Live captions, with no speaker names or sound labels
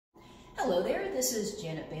Hello there, this is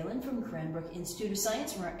Janet Beylin from Cranbrook Institute of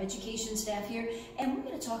Science, from our education staff here, and we're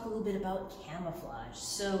going to talk a little bit about camouflage.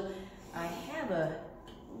 So I have a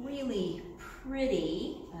really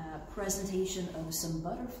pretty presentation of some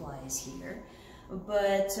butterflies here,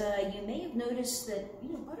 but you may have noticed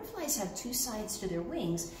that butterflies have two sides to their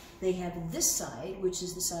wings. They have this side, which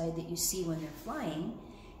is the side that you see when they're flying,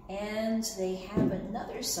 and they have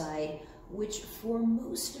another side which for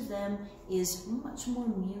most of them is much more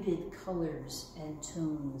muted colors and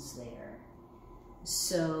tones there.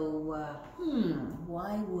 So,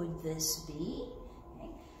 why would this be? Okay.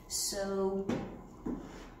 So,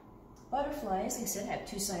 butterflies, like I said, have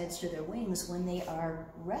two sides to their wings. When they are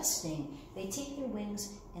resting, they take their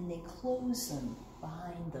wings and they close them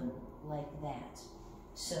behind them like that.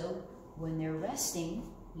 So, when they're resting,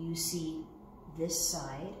 you see this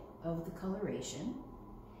side of the coloration.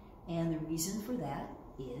 And the reason for that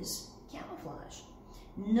is camouflage.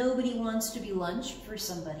 Nobody wants to be lunch for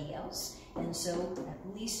somebody else, and so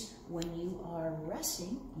at least when you are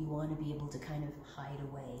resting, you want to be able to kind of hide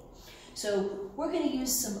away. So we're going to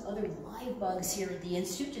use some other live bugs here at the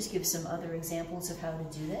Institute, just give some other examples of how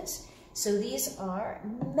to do this. So these are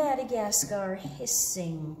Madagascar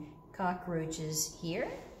hissing cockroaches here.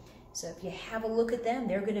 So if you have a look at them,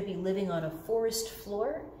 they're going to be living on a forest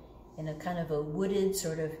floor in a kind of a wooded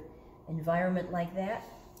sort of environment like that,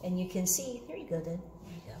 and you can see, there you go, then,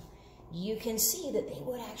 there you go. You can see that they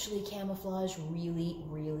would actually camouflage really,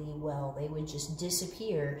 really well. They would just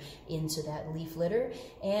disappear into that leaf litter,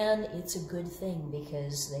 and it's a good thing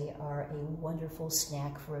because they are a wonderful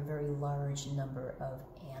snack for a very large number of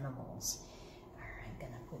animals. All right, I'm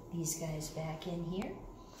gonna put these guys back in here.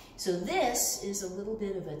 So this is a little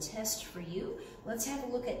bit of a test for you. Let's have a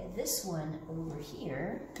look at this one over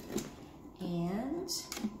here, and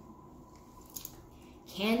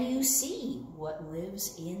can you see what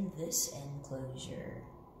lives in this enclosure?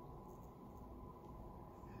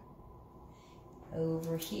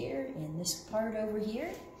 Over here, in this part over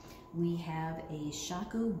here, we have a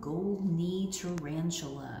Shaco gold knee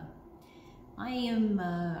tarantula.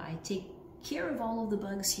 I take care of all of the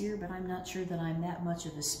bugs here, but I'm not sure that I'm that much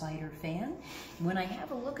of a spider fan. When I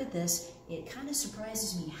have a look at this, it kind of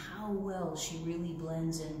surprises me how well she really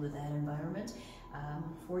blends in with that environment.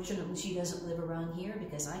 Fortunately, she doesn't live around here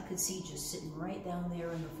because I could see just sitting right down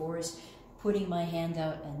there in the forest, putting my hand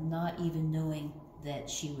out and not even knowing that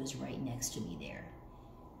she was right next to me there.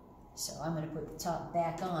 So I'm going to put the top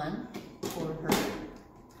back on for her.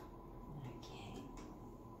 Okay.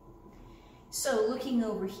 So looking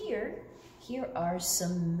over here, here are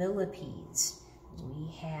some millipedes. We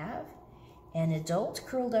have an adult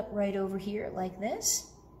curled up right over here like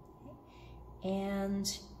this,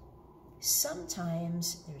 and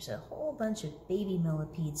sometimes there's a whole bunch of baby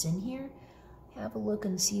millipedes in here. Have a look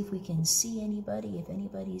and see if we can see anybody, if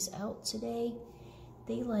anybody's out today.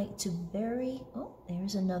 They like to bury, oh,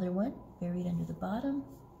 there's another one buried under the bottom.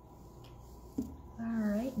 All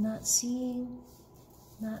right, not seeing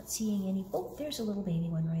any, oh, there's a little baby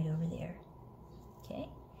one right over there. Okay,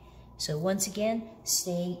 so once again,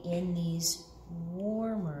 staying in these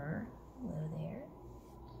warmer, hello there.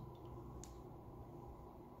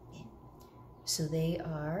 So they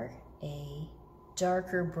are a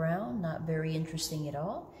darker brown, not very interesting at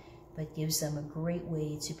all, but gives them a great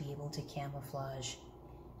way to be able to camouflage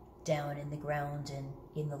down in the ground and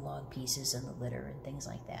in the log pieces and the litter and things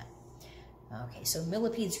like that. Okay, so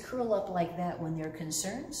millipedes curl up like that when they're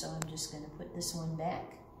concerned, so I'm just going to put this one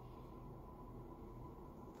back.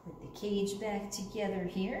 Put the cage back together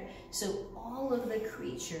here. So all of the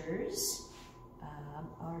creatures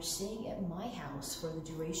are staying at my house for the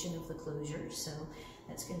duration of the closure, so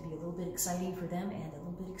that's going to be a little bit exciting for them and a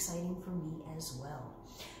little bit exciting for me as well.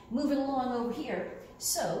 Moving along over here,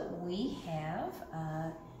 so we have,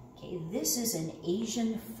 okay, this is an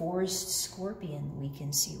Asian forest scorpion we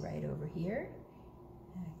can see right over here.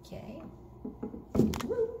 Okay,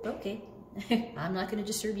 okay. I'm not going to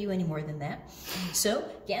disturb you any more than that. So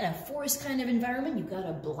again, a forest kind of environment. You've got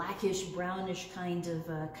a blackish, brownish kind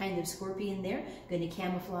of scorpion there. Going to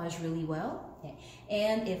camouflage really well. Okay.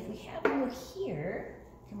 And if we have a look here,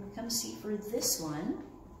 can we come see for this one?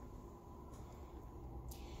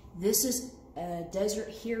 This is a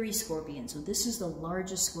desert hairy scorpion. So this is the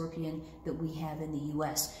largest scorpion that we have in the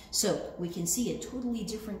U.S. So we can see a totally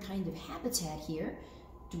different kind of habitat here.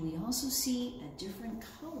 Do we also see a different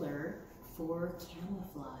color for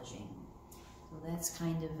camouflaging? So that's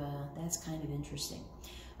kind of interesting.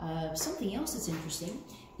 Something else that's interesting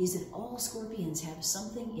is that all scorpions have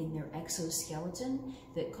something in their exoskeleton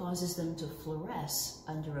that causes them to fluoresce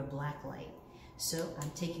under a black light. So I'm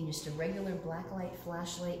taking just a regular blacklight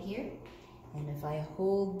flashlight here, and if I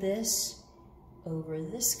hold this over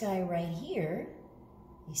this guy right here,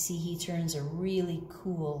 you see he turns a really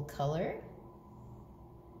cool color.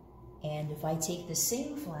 And if I take the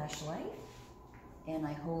same flashlight and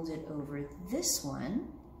I hold it over this one,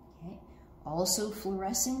 okay, also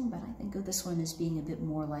fluorescing, but I think of this one as being a bit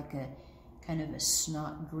more like a kind of a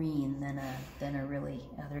snot green than a really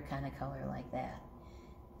other kind of color like that.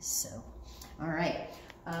 So, all right.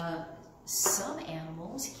 Some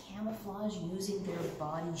animals camouflage using their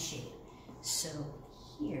body shape. So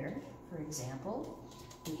here, for example,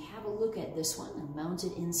 we have a look at this one, a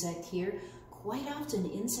mounted insect here. Quite often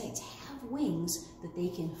insects have wings that they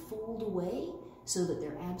can fold away so that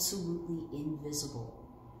they're absolutely invisible.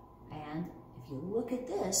 And if you look at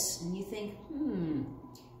this and you think,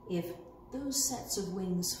 if those sets of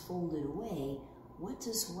wings folded away, what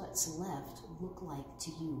does what's left look like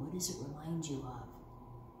to you? What does it remind you of?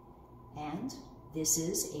 And this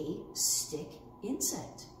is a stick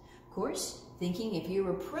insect. Of course, thinking if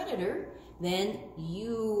you're a predator, then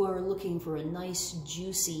you are looking for a nice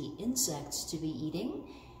juicy insect to be eating.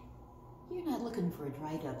 You're not looking for a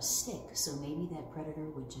dried up stick, so maybe that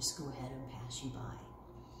predator would just go ahead and pass you by.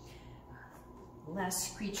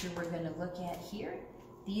 Last creature we're going to look at here,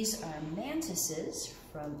 these are mantises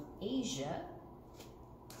from Asia.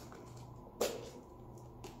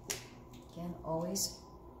 Again, always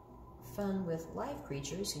fun with live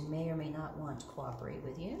creatures who may or may not want to cooperate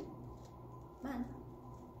with you. Come on.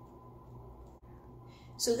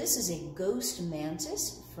 So this is a ghost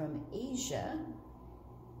mantis from Asia,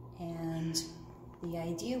 and the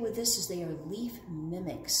idea with this is they are leaf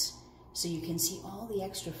mimics. So you can see all the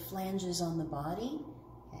extra flanges on the body,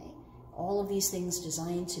 okay? All of these things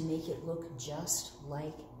designed to make it look just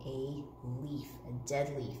like a leaf, a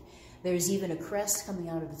dead leaf. There's even a crest coming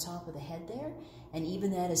out of the top of the head there, and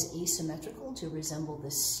even that is asymmetrical to resemble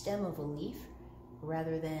the stem of a leaf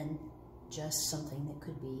rather than just something that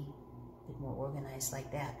could be a bit more organized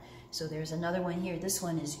like that. So there's another one here. This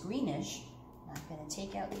one is greenish. I'm going to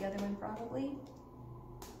take out the other one probably.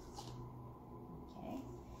 Okay.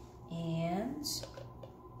 And,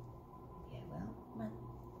 yeah, well, come on.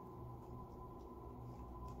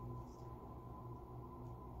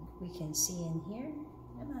 We can see in here.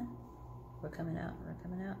 Come on. We're coming out, we're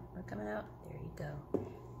coming out, we're coming out. There you go.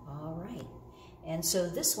 All right. And so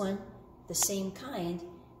this one, the same kind,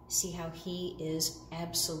 see how he is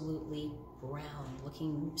absolutely brown,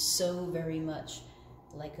 looking so very much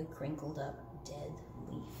like a crinkled up dead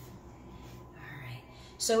leaf. All right.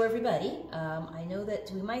 So everybody, I know that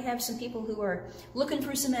we might have some people who are looking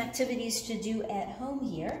for some activities to do at home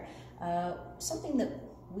here. Something that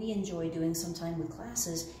we enjoy doing sometime with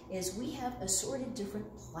classes is we have assorted different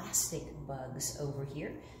plastic bugs over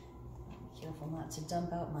here. Be careful not to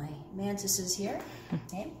dump out my mantises here.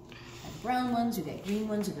 Okay. Brown ones, we've got green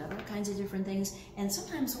ones, we've got all kinds of different things. And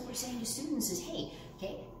sometimes what we're saying to students is, hey,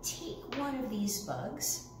 okay, take one of these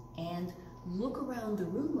bugs and look around the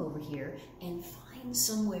room over here and find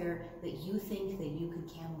somewhere that you think that you could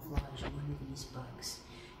camouflage one of these bugs.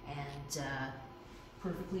 And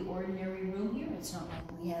perfectly ordinary room here. It's not like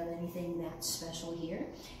we have anything that special here.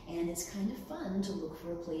 And it's kind of fun to look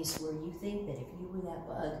for a place where you think that if you were that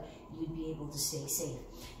bug, you'd be able to stay safe.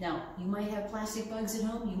 Now, you might have plastic bugs at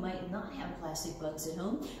home, you might not have plastic bugs at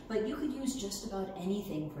home, but you could use just about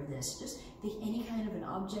anything for this. Just pick any kind of an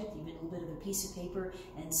object, even a little bit of a piece of paper,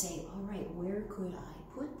 and say, all right, where could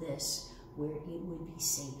I put this where it would be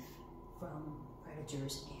safe from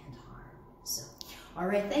predators and harm? So, all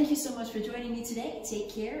right, thank you so much for joining me today.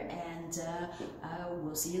 Take care, and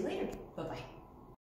we'll see you later. Bye-bye.